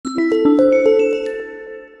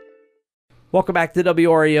Welcome back to the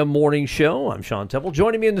WRAM Morning Show. I'm Sean Temple.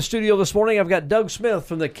 Joining me in the studio this morning, I've got Doug Smith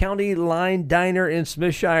from the County Line Diner in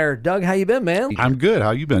Smithshire. Doug, how you been, man? I'm good.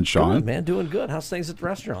 How you been, Sean? Good, man. Doing good. How's things at the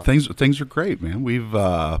restaurant? Things are great, man.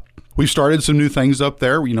 We've started some new things up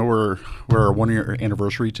there. You know, we're our 1 year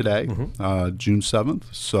anniversary today, June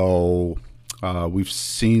 7th. So we've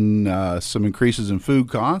seen some increases in food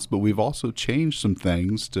costs, but we've also changed some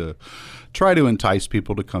things to try to entice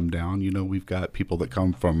people to come down. You know, we've got people that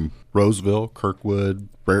come from Roseville, Kirkwood,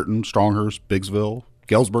 Brereton, Stronghurst, Biggsville,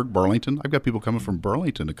 Galesburg, Burlington. I've got people coming from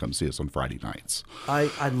Burlington to come see us on Friday nights.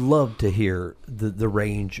 I love to hear the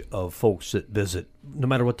range of folks that visit, no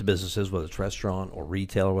matter what the business is, whether it's restaurant or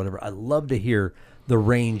retail or whatever. I love to hear the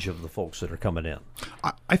range of the folks that are coming in.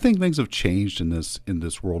 I think things have changed in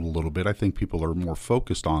this world a little bit. I think people are more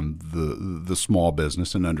focused on the small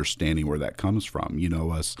business and understanding where that comes from. You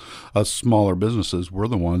know, us smaller businesses, we're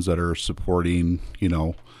the ones that are supporting, you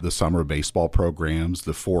know, the summer baseball programs,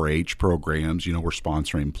 the 4-H programs. You know, we're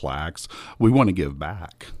sponsoring plaques. We want to give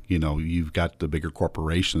back. You know, you've got the bigger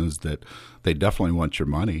corporations that they definitely want your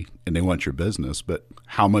money and they want your business, but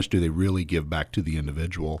how much do they really give back to the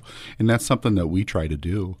individual? And that's something that we try to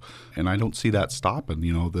do. And I don't see that stopping.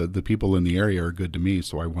 You know, the people in the area are good to me,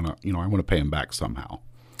 so I want to pay them back somehow.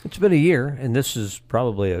 It's been a year, and this is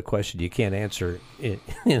probably a question you can't answer in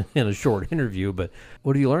a short interview, but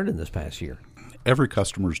what have you learned in this past year? Every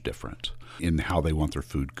customer is different in how they want their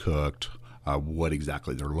food cooked, what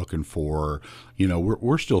exactly they're looking for. You know,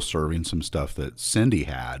 we're still serving some stuff that Cindy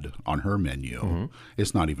had on her menu.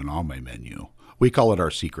 It's not even on my menu. We call it our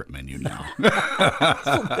secret menu now.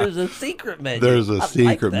 So there's a secret menu. There's a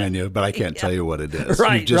secret menu, but I can't tell you what it is.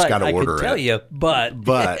 Right, you just got to order I can tell you, but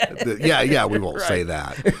yeah, we won't say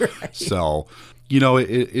that. Right. So, you know,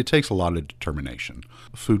 it takes a lot of determination.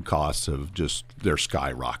 Food costs they're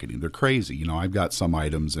skyrocketing. They're crazy. You know, I've got some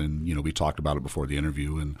items, and, you know, we talked about it before the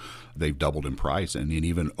interview, and they've doubled in price and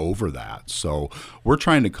even over that. So we're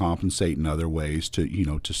trying to compensate in other ways to, you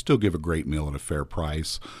know, to still give a great meal at a fair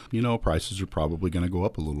price. You know, prices are probably going to go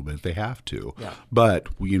up a little bit. They have to. Yeah. But,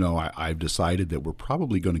 you know, I've decided that we're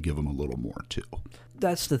probably going to give them a little more too.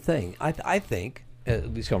 That's the thing. I think,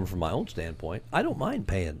 at least coming from my own standpoint, I don't mind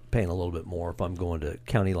paying a little bit more if I'm going to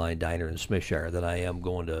County Line Diner in Smithshire than I am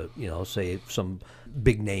going to, you know, say some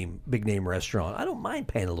big name restaurant. I don't mind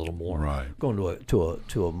paying a little more. Right. Going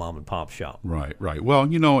to a mom and pop shop. Right. Well,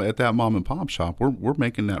 you know, at that mom and pop shop, we're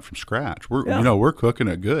making that from scratch. We're cooking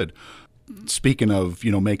it good. Speaking of,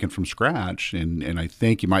 you know, making from scratch, and I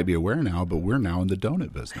think you might be aware now, but we're now in the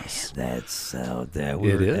donut business. That's it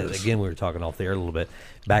is. Again, we were talking off the air a little bit.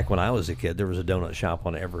 Back when I was a kid, there was a donut shop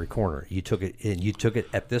on every corner. You took it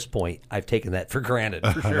at this point. I've taken that for granted,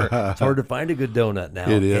 for sure. It's hard to find a good donut now.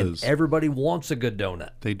 It is. And everybody wants a good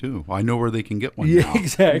donut. They do. I know where they can get one Yeah, now.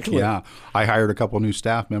 exactly. Yeah. I hired a couple new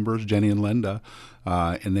staff members, Jenny and Linda,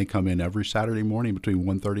 and they come in every Saturday morning between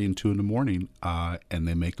 1:30 and 2 in the morning, and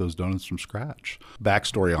they make those donuts from scratch.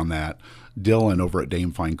 Backstory on that, Dylan over at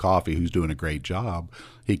Dame Fine Coffee, who's doing a great job,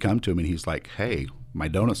 he come to me and he's like, hey, my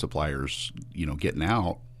donut supplier's, you know, getting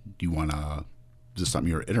out. Do you want to, is this something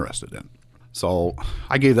you're interested in? So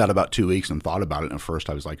I gave that about 2 weeks and thought about it. And at first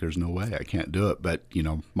I was like, there's no way, I can't do it. But, you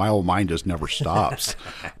know, my old mind just never stops.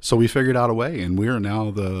 So we figured out a way, and we are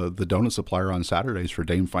now the donut supplier on Saturdays for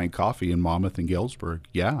Dame Fine Coffee in Monmouth and Galesburg.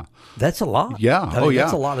 Yeah. That's a lot. Yeah. I mean,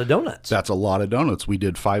 that's a lot of donuts. That's a lot of donuts. We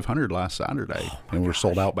did 500 last Saturday, and we're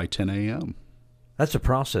sold out by 10 a.m. That's a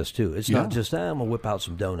process, too. It's not just, I'm going to whip out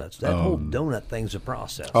some donuts. That whole donut thing's a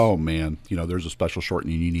process. Oh, man. You know, there's a special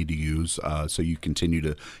shortening you need to use so you continue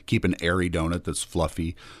to keep an airy donut that's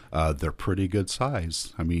fluffy. They're pretty good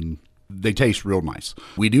size. I mean, they taste real nice.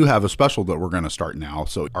 We do have a special that we're going to start now.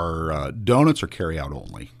 So our donuts are carry-out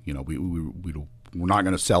only. You know, we're not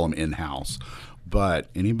going to sell them in-house. But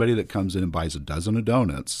anybody that comes in and buys a dozen of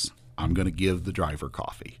donuts, I'm going to give the driver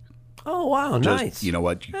coffee. Oh, wow, nice. You know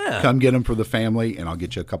what? Come get them for the family, and I'll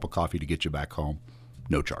get you a cup of coffee to get you back home.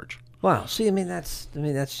 No charge. Wow. See, that's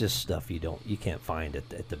just stuff you can't find at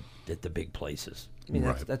the big places. I mean,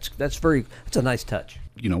 right. that's a nice touch.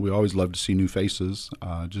 You know, we always love to see new faces.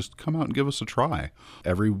 Just come out and give us a try.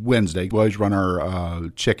 Every Wednesday, we always run our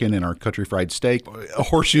chicken and our country fried steak.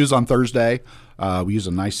 Horseshoes on Thursday. We use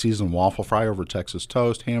a nice seasoned waffle fry over Texas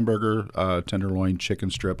toast, hamburger, tenderloin, chicken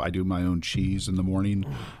strip. I do my own cheese in the morning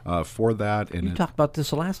for that. And you talked about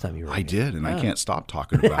this the last time you were. I did, and I can't stop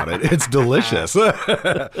talking about it. It's delicious.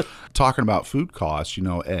 Talking about food costs, you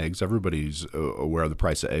know, eggs. Everybody's aware of the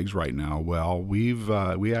price of eggs right now. Well,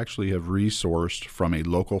 we actually have resourced from a a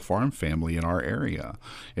local farm family in our area,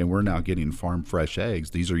 and we're now getting farm fresh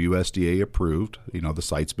eggs. These are USDA approved. The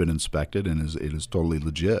site's been inspected and it is totally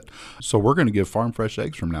legit. So we're going to give farm fresh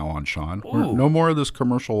eggs from now on, Sean. No more of this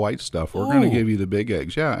commercial white stuff. We're going to give you the big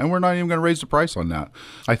eggs. Yeah, and we're not even going to raise the price on that.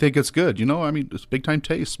 I think it's good. It's big time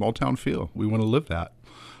taste, small town feel. We want to live that.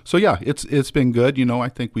 So yeah, it's been good. I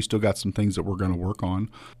think we still got some things that we're going to work on.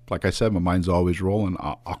 Like I said, my mind's always rolling.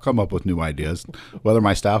 I'll come up with new ideas. Whether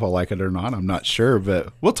my staff will like it or not, I'm not sure,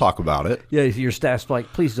 but we'll talk about it. Yeah, your staff's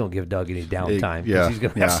like, please don't give Doug any downtime. Yeah, he's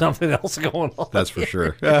going to have something else going on. That's for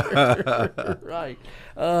sure. Right.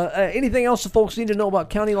 Anything else the folks need to know about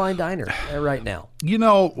County Line Diner right now?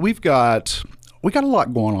 We got a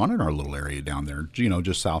lot going on in our little area down there,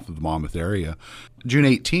 just south of the Monmouth area. June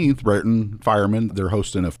 18th, Breton Firemen, they're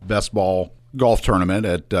hosting a best ball golf tournament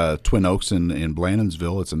at Twin Oaks in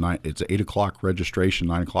Blandonsville. It's an 8 o'clock registration,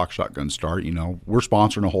 9 o'clock shotgun start. We're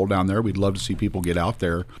sponsoring a hole down there. We'd love to see people get out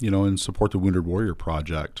there, and support the Wounded Warrior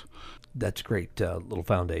Project. That's a great little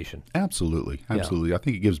foundation. Absolutely. Yeah. I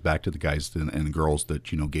think it gives back to the guys and girls that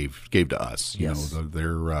gave to us. Yes.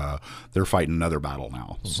 They're fighting another battle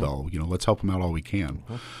now. Mm-hmm. So let's help them out all we can.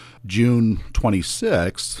 Mm-hmm. June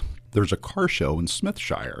 26th. There's a car show in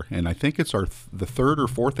Smithshire, and I think it's the third or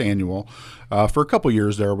fourth annual. For a couple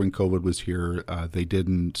years there, when COVID was here, they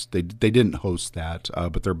didn't host that,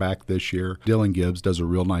 but they're back this year. Dylan Gibbs does a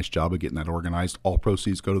real nice job of getting that organized. All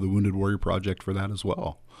proceeds go to the Wounded Warrior Project for that as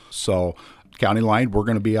well. So County Line, we're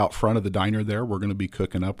going to be out front of the diner there. We're going to be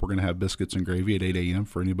cooking up. We're going to have biscuits and gravy at 8 a.m.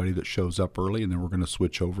 for anybody that shows up early, and then we're going to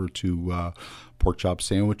switch over to pork chop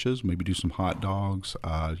sandwiches, maybe do some hot dogs,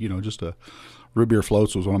 just a root beer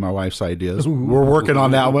floats was one of my wife's ideas. We're working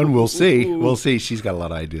on that one. We'll see. She's got a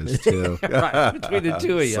lot of ideas too. Right, between the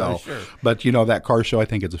two of you, I'm sure. But that car show, I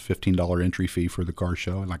think it's a $15 entry fee for the car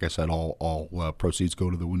show, and like I said, all proceeds go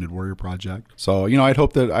to the Wounded Warrior Project. So I would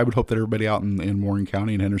hope that everybody out in Warren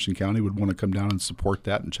County and Henderson County would want to come down and support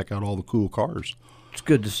that and check out all the cool cars. It's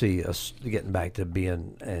good to see us getting back to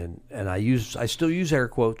being, and I still use air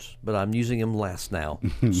quotes, but I'm using them less now,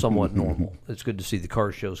 somewhat normal. It's good to see the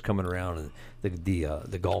car shows coming around and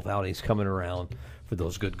the golf outings coming around for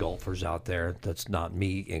those good golfers out there. That's not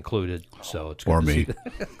me included. So it's good or to me,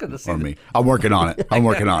 see or me. I'm working on it. I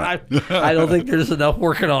don't think there's enough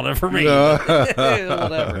working on it for me.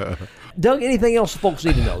 Whatever. Doug, anything else folks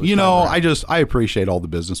need to know? I appreciate all the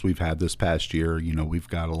business we've had this past year. We've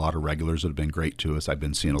got a lot of regulars that have been great to us. I've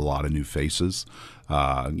been seeing a lot of new faces.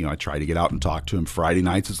 I try to get out and talk to them. Friday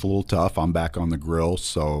nights, it's a little tough. I'm back on the grill,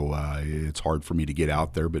 so it's hard for me to get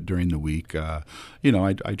out there. But during the week, I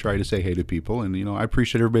try to say hey to people. And, I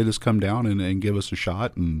appreciate everybody that's come down and give us a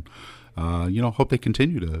shot. And, hope they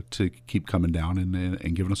continue to keep coming down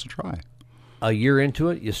and giving us a try. A year into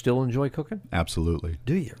it, you still enjoy cooking? Absolutely.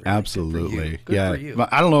 Do you? Really? Absolutely. Good for you.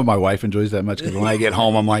 I don't know if my wife enjoys that much because when I get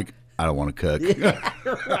home, I'm like, I don't want to cook. Yeah,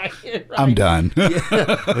 right. I'm done.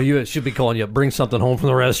 Yeah. Well, you should be calling you, bring something home from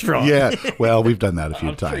the restaurant. Yeah. Well, we've done that a few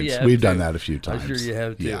I'm times. Sure we've done that a few times. I'm sure you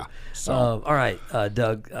have too. Yeah. So. All right,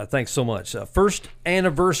 Doug, thanks so much. First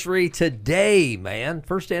anniversary today, man.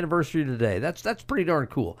 First anniversary today. That's pretty darn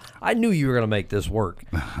cool. I knew you were going to make this work.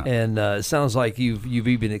 And it sounds like you've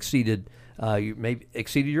even exceeded you maybe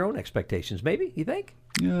exceeded your own expectations. Maybe, you think?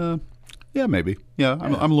 Yeah, maybe. Yeah,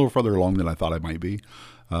 I'm a little further along than I thought I might be.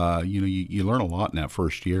 You learn a lot in that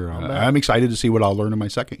first year. I'm excited to see what I'll learn in my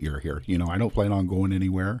second year here. I don't plan on going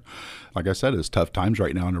anywhere. Like I said, it's tough times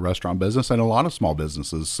right now in the restaurant business and a lot of small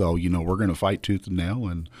businesses. So, we're going to fight tooth and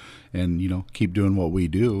nail and keep doing what we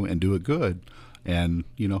do and do it good. And,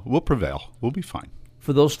 we'll prevail. We'll be fine.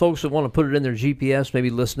 For those folks that want to put it in their GPS, maybe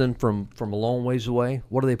listening from a long ways away,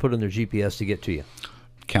 what do they put in their GPS to get to you?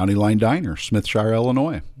 County Line Diner, Smithshire,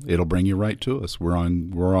 Illinois. It'll bring you right to us. We're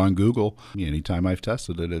on Google. Anytime I've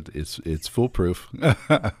tested it, it's foolproof.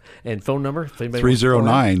 And phone number?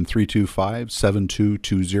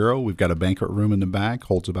 309-325-7220. We've got a banquet room in the back,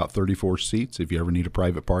 holds about 34 seats. If you ever need a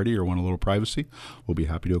private party or want a little privacy, we'll be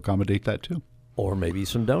happy to accommodate that too. Or maybe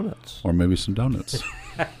some donuts.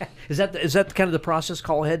 Is that kind of the process?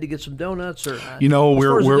 Call ahead to get some donuts, or we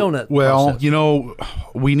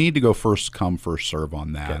need to go first come first serve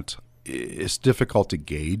on that. Okay. It's difficult to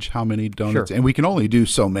gauge how many donuts, and we can only do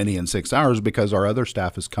so many in 6 hours because our other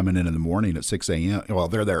staff is coming in the morning at 6 a.m. Well,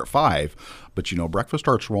 they're there at 5, but breakfast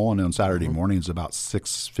starts rolling on Saturday mornings about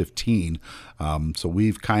 6:15. So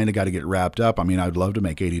we've kind of got to get wrapped up. I mean, I'd love to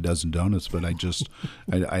make 80 dozen donuts, but I just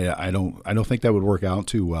I don't think that would work out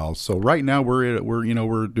too well. So right now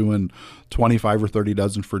we're doing 25 or 30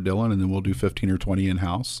 dozen for Dylan, and then we'll do 15 or 20 in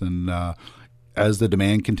house. And as the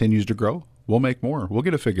demand continues to grow, We'll make more. We'll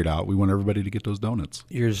get it figured out. We want everybody to get those donuts.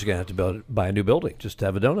 You're just going to have to buy a new building just to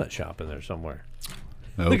have a donut shop in there somewhere.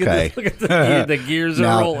 Okay. Look at the gears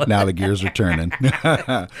are rolling. Now the gears are turning.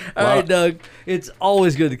 All right, Doug. It's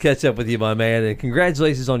always good to catch up with you, my man, and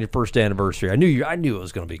congratulations on your first anniversary. I knew it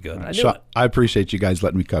was going to be good. I knew it. I appreciate you guys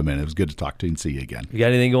letting me come in. It was good to talk to you and see you again. You got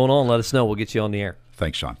anything going on? Let us know. We'll get you on the air.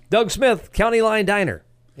 Thanks, Sean. Doug Smith, County Line Diner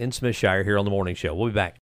in Smithshire here on the Morning Show. We'll be back.